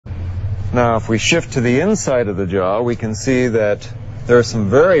Now, if we shift to the inside of the jaw, we can see that there are some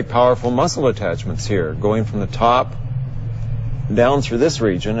very powerful muscle attachments here, going from the top down through this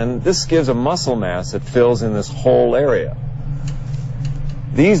region, and this gives a muscle mass that fills in this whole area.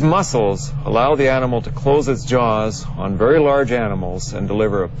 These muscles allow the animal to close its jaws on very large animals and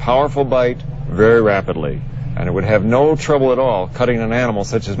deliver a powerful bite very rapidly. And it would have no trouble at all cutting an animal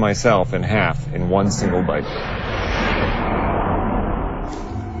such as myself in half in one single bite.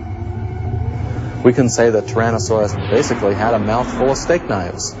 We can say that Tyrannosaurus basically had a mouthful of steak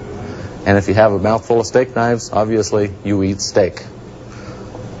knives. And if you have a mouthful of steak knives, obviously you eat steak,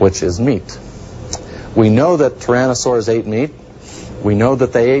 which is meat. We know that Tyrannosaurs ate meat. We know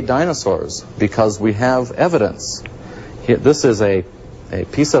that they ate dinosaurs because we have evidence. Here, this is a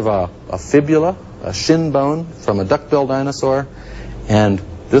piece of a fibula, a shin bone from a duck-billed dinosaur, and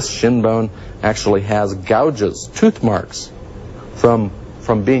this shin bone actually has gouges, tooth marks, from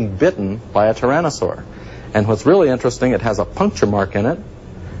being bitten by a tyrannosaur. And what's really interesting, it has a puncture mark in it,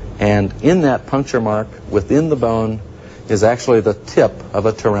 and in that puncture mark, within the bone, is actually the tip of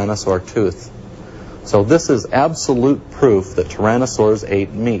a tyrannosaur tooth. So this is absolute proof that tyrannosaurs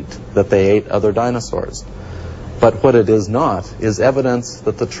ate meat, that they ate other dinosaurs. But what it is not is evidence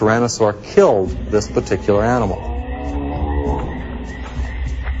that the tyrannosaur killed this particular animal.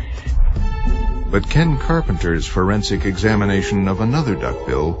 But Ken Carpenter's forensic examination of another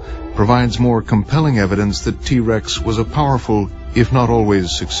duckbill provides more compelling evidence that T-Rex was a powerful, if not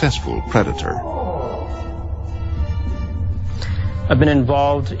always successful, predator. I've been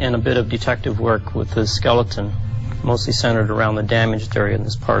involved in a bit of detective work with the skeleton, mostly centered around the damaged area in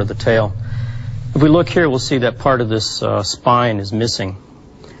this part of the tail. If we look here, we'll see that part of this spine is missing.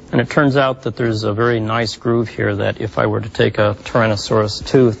 And it turns out that there's a very nice groove here that if I were to take a Tyrannosaurus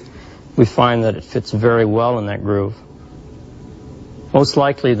tooth, we find that it fits very well in that groove. Most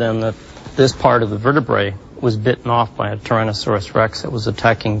likely then that this part of the vertebrae was bitten off by a Tyrannosaurus Rex that was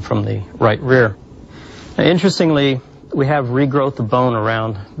attacking from the right rear. Now, interestingly, we have regrowth of bone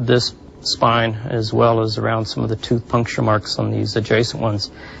around this spine as well as around some of the tooth puncture marks on these adjacent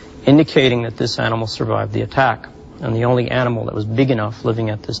ones, indicating that this animal survived the attack. And the only animal that was big enough living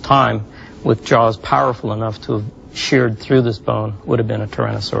at this time with jaws powerful enough to have sheared through this bone would have been a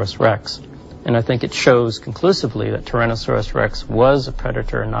Tyrannosaurus Rex. And I think it shows conclusively that Tyrannosaurus Rex was a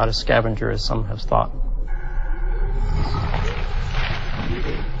predator and not a scavenger as some have thought.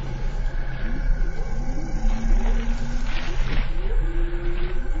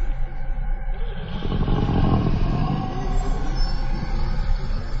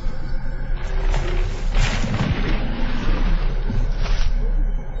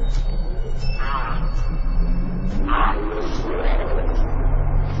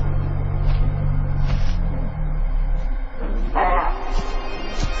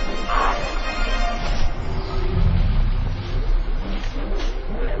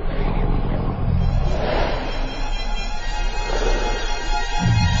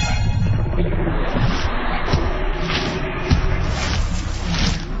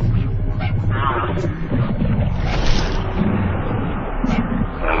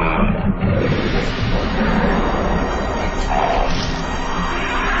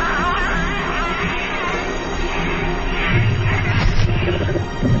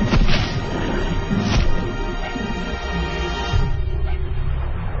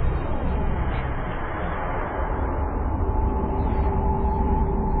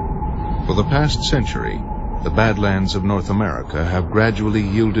 For the past century, the Badlands of North America have gradually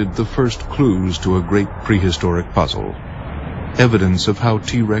yielded the first clues to a great prehistoric puzzle, evidence of how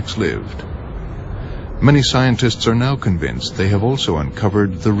T-Rex lived. Many scientists are now convinced they have also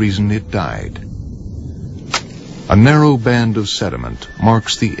uncovered the reason it died. A narrow band of sediment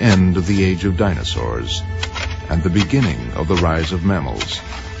marks the end of the age of dinosaurs and the beginning of the rise of mammals,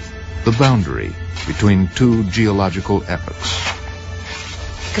 the boundary between two geological epochs.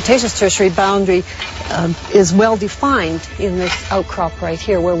 Cretaceous-Tertiary boundary is well defined in this outcrop right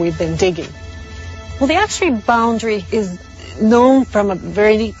here where we've been digging. Well, the actual boundary is known from a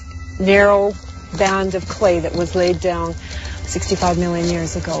very narrow band of clay that was laid down 65 million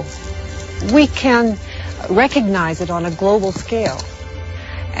years ago. We can recognize it on a global scale,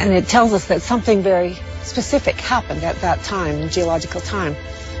 and it tells us that something very specific happened at that time, in geological time.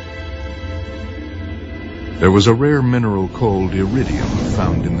 There was a rare mineral called iridium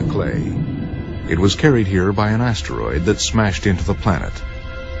found in the clay. It was carried here by an asteroid that smashed into the planet.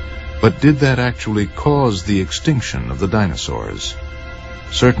 But did that actually cause the extinction of the dinosaurs?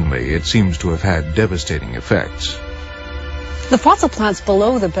 Certainly, it seems to have had devastating effects. The fossil plants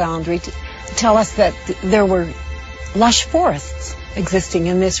below the boundary tell us that there were lush forests existing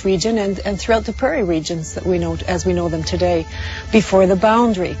in this region and throughout the prairie regions that we know as we know them today before the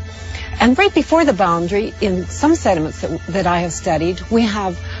boundary. And right before the boundary, in some sediments that I have studied, we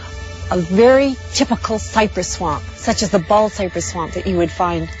have a very typical cypress swamp, such as the bald cypress swamp that you would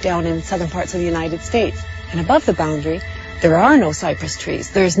find down in southern parts of the United States. And above the boundary, there are no cypress trees.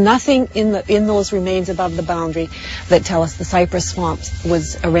 There's nothing in those remains above the boundary that tell us the cypress swamp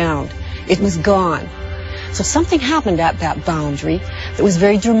was around. It was gone. So something happened at that boundary that was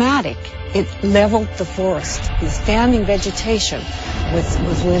very dramatic. It leveled the forest. The standing vegetation was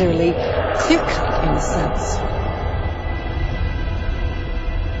literally clear-cut in a sense.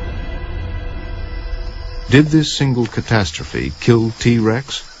 Did this single catastrophe kill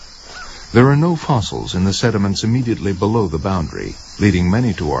T-Rex? There are no fossils in the sediments immediately below the boundary, leading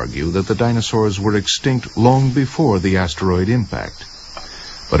many to argue that the dinosaurs were extinct long before the asteroid impact.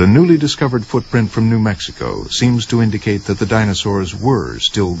 But a newly discovered footprint from New Mexico seems to indicate that the dinosaurs were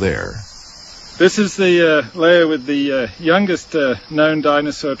still there. This is the layer with the youngest known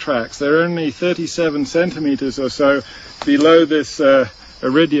dinosaur tracks. They're only 37 centimeters or so below this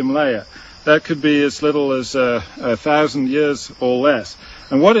iridium layer. That could be as little as 1,000 years or less.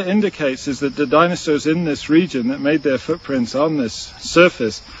 And what it indicates is that the dinosaurs in this region that made their footprints on this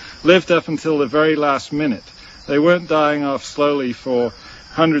surface lived up until the very last minute. They weren't dying off slowly for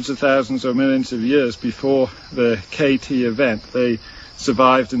hundreds of thousands or millions of years before the KT event. They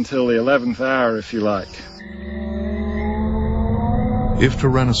survived until the 11th hour, if you like. If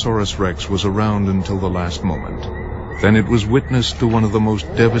Tyrannosaurus Rex was around until the last moment, then it was witness to one of the most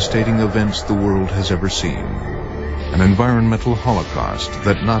devastating events the world has ever seen. An environmental holocaust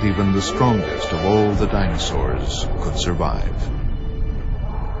that not even the strongest of all the dinosaurs could survive.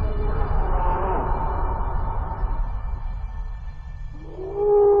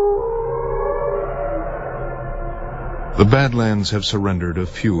 The Badlands have surrendered a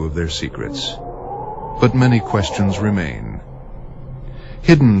few of their secrets, but many questions remain.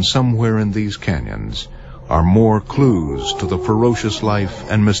 Hidden somewhere in these canyons are more clues to the ferocious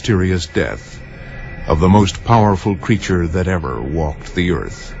life and mysterious death of the most powerful creature that ever walked the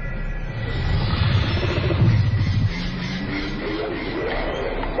earth.